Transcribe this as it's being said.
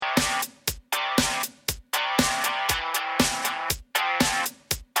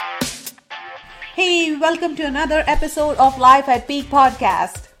welcome to another episode of Life at Peak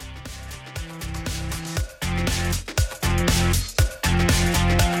Podcast.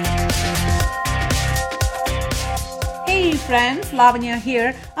 Hey friends, Lavanya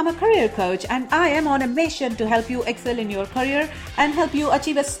here. I'm a career coach and I am on a mission to help you excel in your career and help you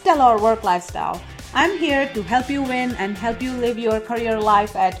achieve a stellar work lifestyle. I'm here to help you win and help you live your career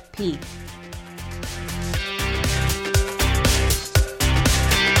life at peak.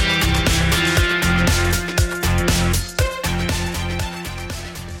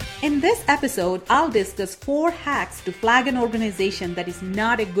 In this episode, I'll discuss 4 hacks to flag an organization that is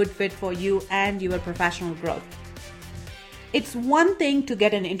not a good fit for you and your professional growth. It's one thing to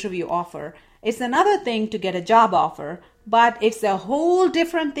get an interview offer. It's another thing to get a job offer, but it's a whole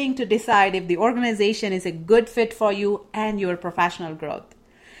different thing to decide if the organization is a good fit for you and your professional growth.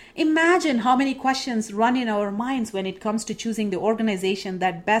 Imagine how many questions run in our minds when it comes to choosing the organization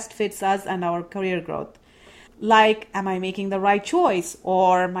that best fits us and our career growth. Like, am I making the right choice?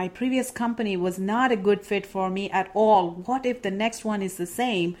 Or my previous company was not a good fit for me at all. What if the next one is the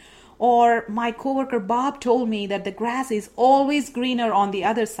same? Or my coworker Bob told me that the grass is always greener on the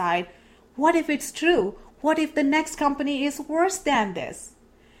other side. What if it's true? What if the next company is worse than this?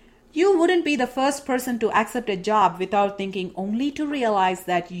 You wouldn't be the first person to accept a job without thinking, only to realize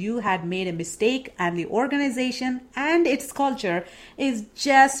that you had made a mistake and the organization and its culture is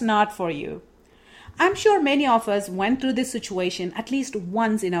just not for you. I'm sure many of us went through this situation at least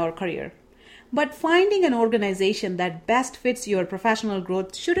once in our career. But finding an organization that best fits your professional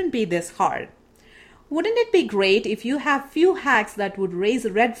growth shouldn't be this hard. Wouldn't it be great if you have few hacks that would raise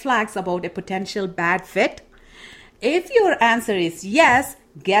red flags about a potential bad fit? If your answer is yes,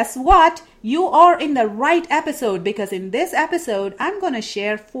 guess what? You are in the right episode, because in this episode, I'm going to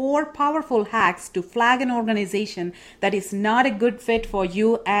share 4 powerful hacks to flag an organization that is not a good fit for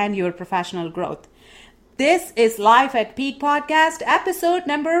you and your professional growth. This is Life at Peak Podcast, episode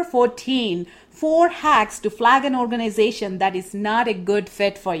number 14. 4 hacks to flag an organization that is not a good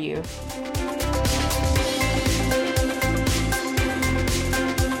fit for you.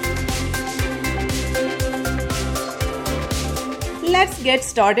 Let's get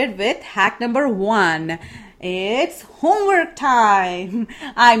started with hack number 1. It's homework time.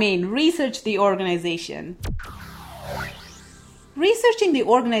 Research the organization. Researching the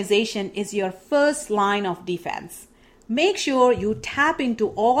organization is your first line of defense. Make sure you tap into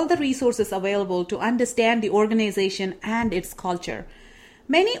all the resources available to understand the organization and its culture.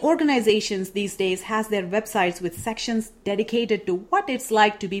 Many organizations these days has their websites with sections dedicated to what it's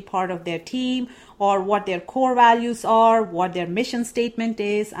like to be part of their team, or what their core values are, what their mission statement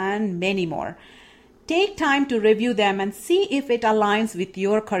is, and many more. Take time to review them and see if it aligns with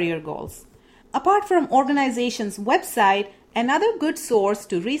your career goals. Apart from organization's website, another good source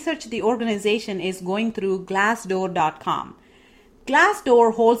to research the organization is going through Glassdoor.com.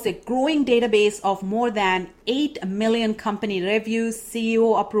 Glassdoor holds a growing database of more than 8 million company reviews,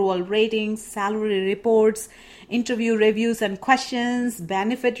 CEO approval ratings, salary reports, interview reviews and questions,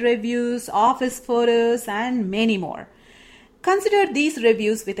 benefit reviews, office photos, and many more. Consider these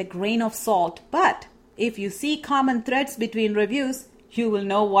reviews with a grain of salt, but if you see common threads between reviews, you will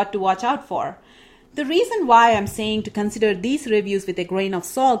know what to watch out for. The reason why I'm saying to consider these reviews with a grain of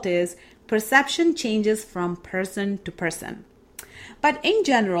salt is perception changes from person to person. But in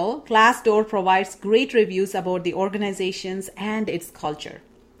general, Glassdoor provides great reviews about the organizations and its culture.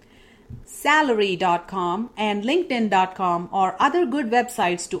 Salary.com and LinkedIn.com are other good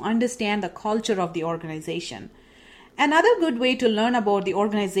websites to understand the culture of the organization. Another good way to learn about the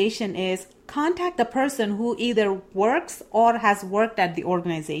organization is contact the person who either works or has worked at the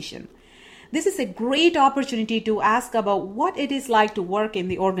organization. This is a great opportunity to ask about what it is like to work in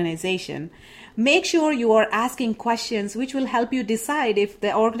the organization. Make sure you are asking questions which will help you decide if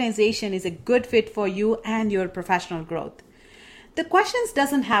the organization is a good fit for you and your professional growth. The questions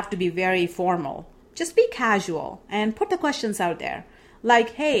doesn't have to be very formal. Just be casual and put the questions out there.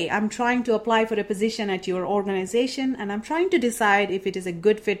 Like, hey, I'm trying to apply for a position at your organization and I'm trying to decide if it is a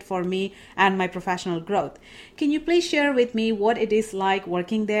good fit for me and my professional growth. Can you please share with me what it is like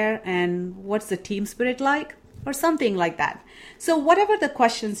working there and what's the team spirit like? Or something like that. So whatever the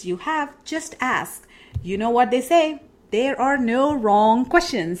questions you have, just ask. You know what they say? There are no wrong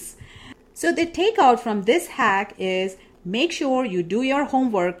questions. So the takeout from this hack is, make sure you do your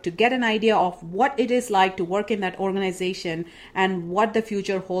homework to get an idea of what it is like to work in that organization and what the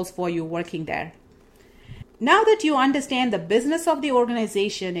future holds for you working there. Now that you understand the business of the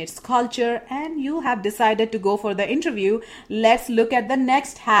organization, its culture, and you have decided to go for the interview, let's look at the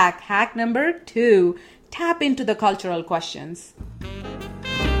next hack. Hack number 2. Tap into the cultural questions.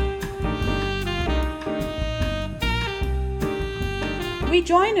 We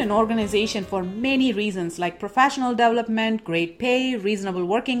join an organization for many reasons like professional development, great pay, reasonable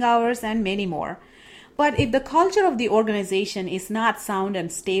working hours, and many more. But if the culture of the organization is not sound and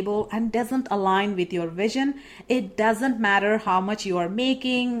stable and doesn't align with your vision, it doesn't matter how much you are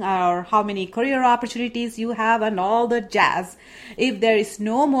making or how many career opportunities you have and all the jazz. If there is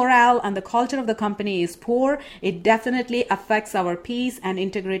no morale and the culture of the company is poor, it definitely affects our peace and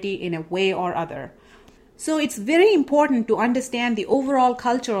integrity in a way or other. So it's very important to understand the overall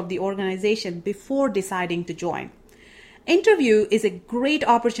culture of the organization before deciding to join. Interview is a great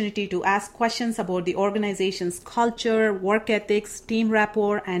opportunity to ask questions about the organization's culture, work ethics, team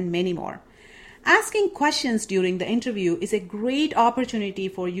rapport, and many more. Asking questions during the interview is a great opportunity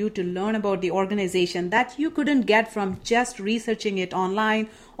for you to learn about the organization that you couldn't get from just researching it online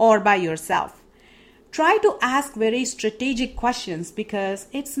or by yourself. Try to ask very strategic questions because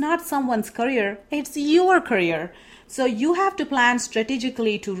it's not someone's career, it's your career. So you have to plan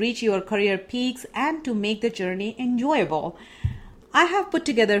strategically to reach your career peaks and to make the journey enjoyable. I have put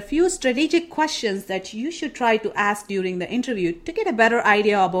together a few strategic questions that you should try to ask during the interview to get a better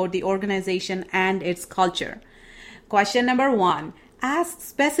idea about the organization and its culture. Question number 1. Ask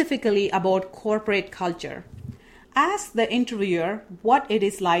specifically about corporate culture. Ask the interviewer what it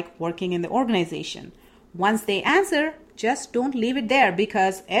is like working in the organization. Once they answer, just don't leave it there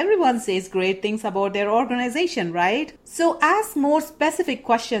because everyone says great things about their organization, right? So ask more specific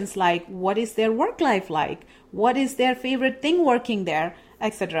questions like what is their work life like? What is their favorite thing working there,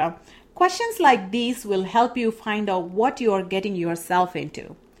 etc. Questions like these will help you find out what you are getting yourself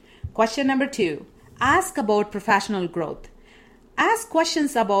into. Question number 2. Ask about professional growth. Ask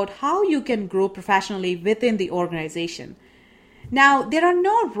questions about how you can grow professionally within the organization. Now, there are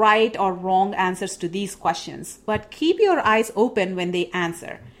no right or wrong answers to these questions, but keep your eyes open when they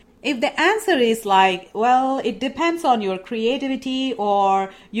answer. If the answer is like, well, it depends on your creativity, or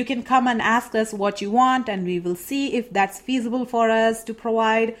you can come and ask us what you want and we will see if that's feasible for us to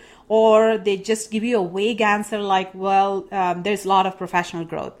provide, or they just give you a vague answer like, well, there's a lot of professional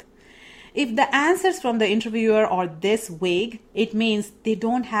growth. If the answers from the interviewer are this vague, it means they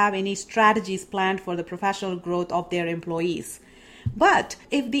don't have any strategies planned for the professional growth of their employees. But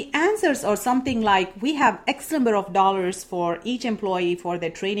if the answers are something like we have X number of dollars for each employee for their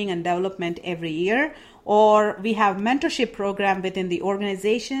training and development every year, or we have mentorship program within the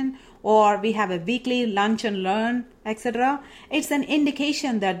organization, or we have a weekly lunch and learn, etc., it's an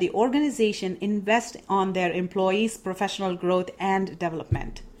indication that the organization invests on their employees' professional growth and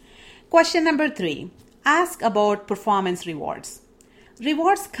development. Question number 3. Ask about performance rewards.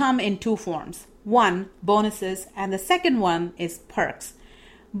 Rewards come in 2 forms. 1, bonuses, and the second one is perks.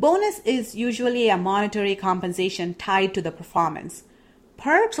 Bonus is usually a monetary compensation tied to the performance.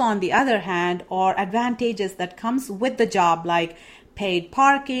 Perks, on the other hand, are advantages that comes with the job like paid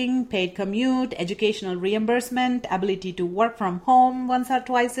parking, paid commute, educational reimbursement, ability to work from home once or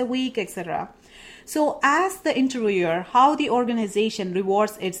twice a week, etc. So ask the interviewer how the organization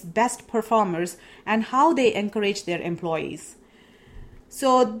rewards its best performers and how they encourage their employees.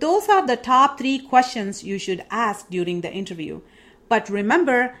 So those are the top 3 questions you should ask during the interview. But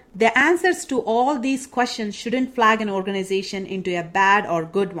remember, the answers to all these questions shouldn't flag an organization into a bad or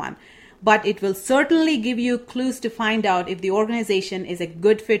good one, but it will certainly give you clues to find out if the organization is a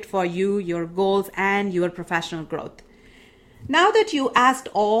good fit for you, your goals, and your professional growth. Now that you asked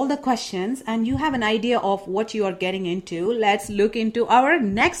all the questions and you have an idea of what you are getting into, let's look into our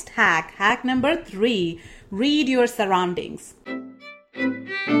next hack. Hack number 3, read your surroundings.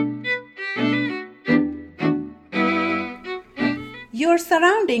 Your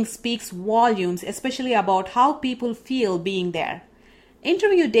surroundings speaks volumes, especially about how people feel being there.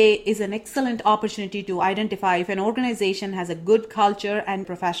 Interview day is an excellent opportunity to identify if an organization has a good culture and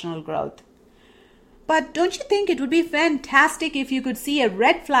professional growth. But don't you think it would be fantastic if you could see a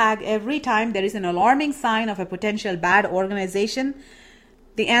red flag every time there is an alarming sign of a potential bad organization?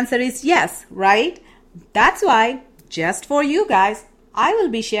 The answer is yes, right? That's why, just for you guys, I will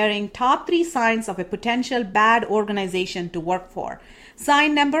be sharing top 3 signs of a potential bad organization to work for.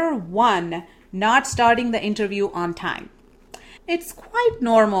 Sign number 1, not starting the interview on time. It's quite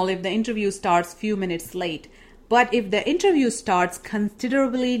normal if the interview starts few minutes late, but if the interview starts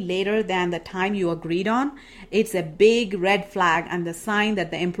considerably later than the time you agreed on, it's a big red flag and the sign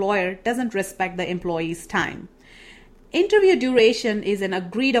that the employer doesn't respect the employee's time. Interview duration is an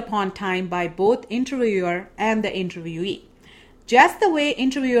agreed upon time by both interviewer and the interviewee. Just the way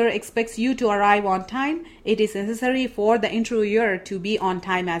interviewer expects you to arrive on time, it is necessary for the interviewer to be on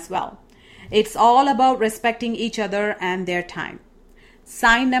time as well. It's all about respecting each other and their time.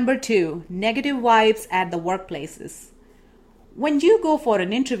 Sign number 2, negative vibes at the workplaces. When you go for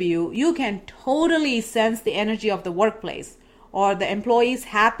an interview, you can totally sense the energy of the workplace, or the employee is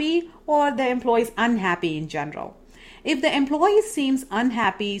happy or the employee is unhappy in general. If the employee seems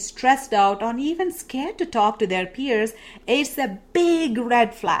unhappy, stressed out, or even scared to talk to their peers, it's a big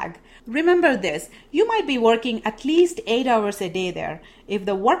red flag. Remember this, you might be working at least 8 hours a day there. If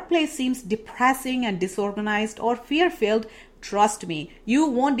the workplace seems depressing and disorganized or fear-filled, trust me, you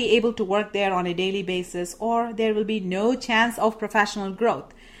won't be able to work there on a daily basis, or there will be no chance of professional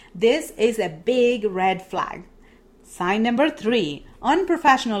growth. This is a big red flag. Sign number 3,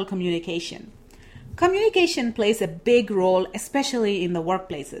 unprofessional communication. Communication plays a big role, especially in the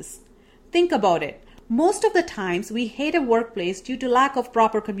workplaces. Think about it. Most of the times we hate a workplace due to lack of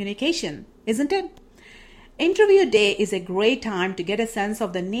proper communication, isn't it? Interview day is a great time to get a sense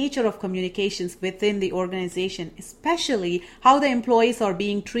of the nature of communications within the organization, especially how the employees are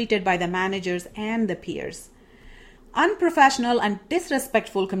being treated by the managers and the peers. Unprofessional and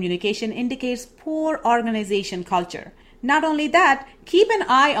disrespectful communication indicates poor organization culture. Not only that, keep an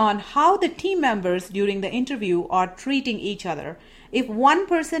eye on how the team members during the interview are treating each other. If one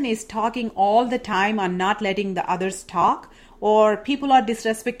person is talking all the time and not letting the others talk, or people are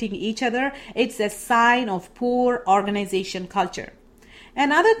disrespecting each other, it's a sign of poor organization culture.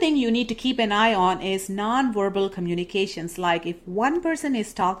 Another thing you need to keep an eye on is non-verbal communications, like if one person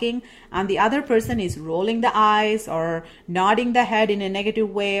is talking and the other person is rolling the eyes or nodding the head in a negative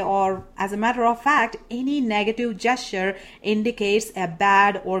way, or as a matter of fact, any negative gesture indicates a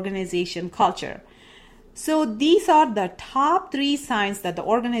bad organization culture. So these are the top 3 signs that the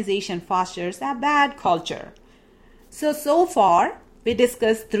organization fosters a bad culture. So far, we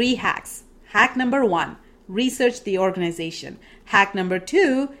discussed 3 hacks. Hack number 1, research the organization. Hack number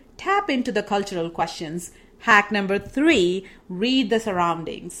 2, tap into the cultural questions. Hack number 3, read the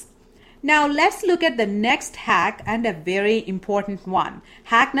surroundings. Now let's look at the next hack, and a very important one.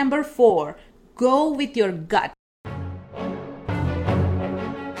 Hack number 4, go with your gut.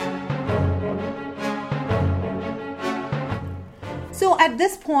 So at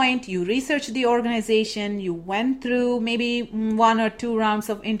this point, you researched the organization, you went through maybe 1 or 2 rounds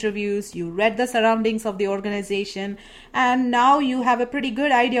of interviews, you read the surroundings of the organization, and now you have a pretty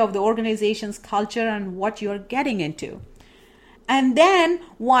good idea of the organization's culture and what you're getting into. And then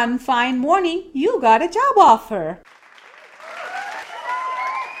one fine morning, you got a job offer.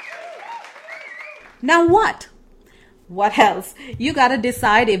 Now what? What else? You got to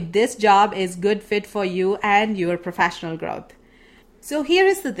decide if this job is good fit for you and your professional growth. So here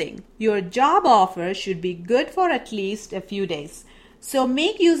is the thing, your job offer should be good for at least a few days. So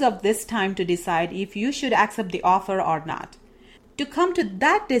make use of this time to decide if you should accept the offer or not. To come to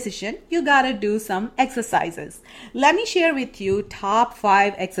that decision, you gotta do some exercises. Let me share with you top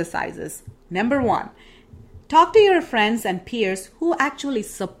 5 exercises. Number 1, talk to your friends and peers who actually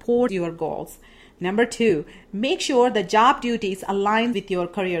support your goals. Number 2, make sure the job duties align with your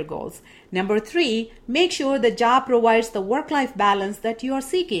career goals. Number 3, make sure the job provides the work-life balance that you are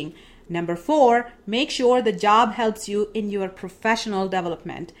seeking. Number 4, make sure the job helps you in your professional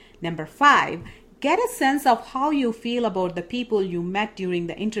development. Number 5, get a sense of how you feel about the people you met during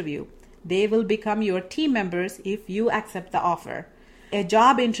the interview. They will become your team members if you accept the offer. A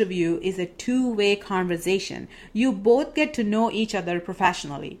job interview is a two-way conversation. You both get to know each other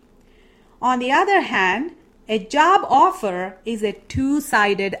professionally. On the other hand, a job offer is a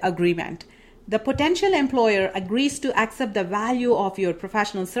two-sided agreement. The potential employer agrees to accept the value of your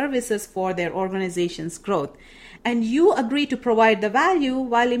professional services for their organization's growth, and you agree to provide the value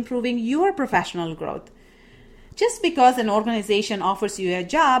while improving your professional growth. Just because an organization offers you a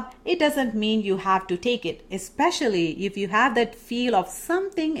job, it doesn't mean you have to take it, especially if you have that feel of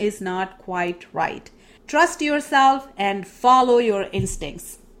something is not quite right. Trust yourself and follow your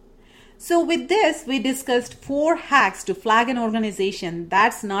instincts. So with this, we discussed 4 hacks to flag an organization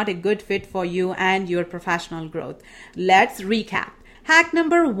that's not a good fit for you and your professional growth. Let's recap. Hack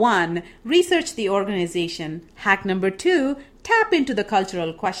number 1, research the organization. Hack number 2, tap into the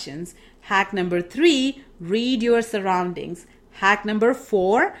cultural questions. Hack number 3, read your surroundings. Hack number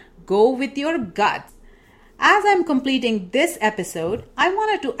 4, go with your gut. As I'm completing this episode, I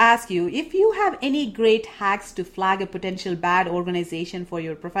wanted to ask you if you have any great hacks to flag a potential bad organization for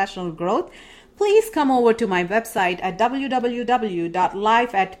your professional growth. Please come over to my website at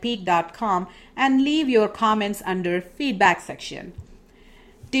www.lifeatpeak.com and leave your comments under feedback section.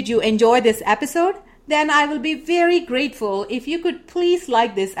 Did you enjoy this episode? Then I will be very grateful if you could please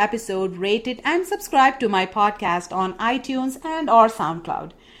like this episode, rate it, and subscribe to my podcast on iTunes and or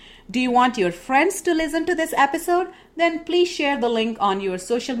SoundCloud. Do you want your friends to listen to this episode? Then please share the link on your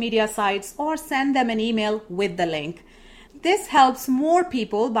social media sites or send them an email with the link. This helps more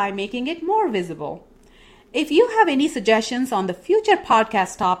people by making it more visible. If you have any suggestions on the future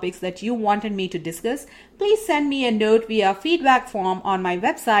podcast topics that you wanted me to discuss, please send me a note via feedback form on my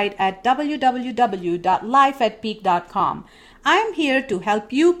website at www.lifeatpeak.com. I am here to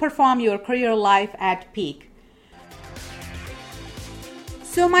help you perform your career life at peak.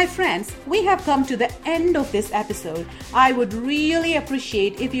 So my friends, we have come to the end of this episode. I would really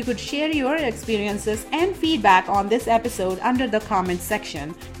appreciate if you could share your experiences and feedback on this episode under the comments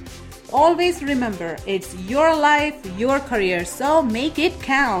section. Always remember, it's your life, your career, so make it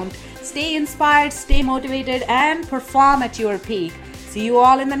count. Stay inspired, stay motivated, and perform at your peak. See you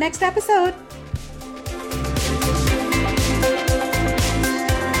all in the next episode.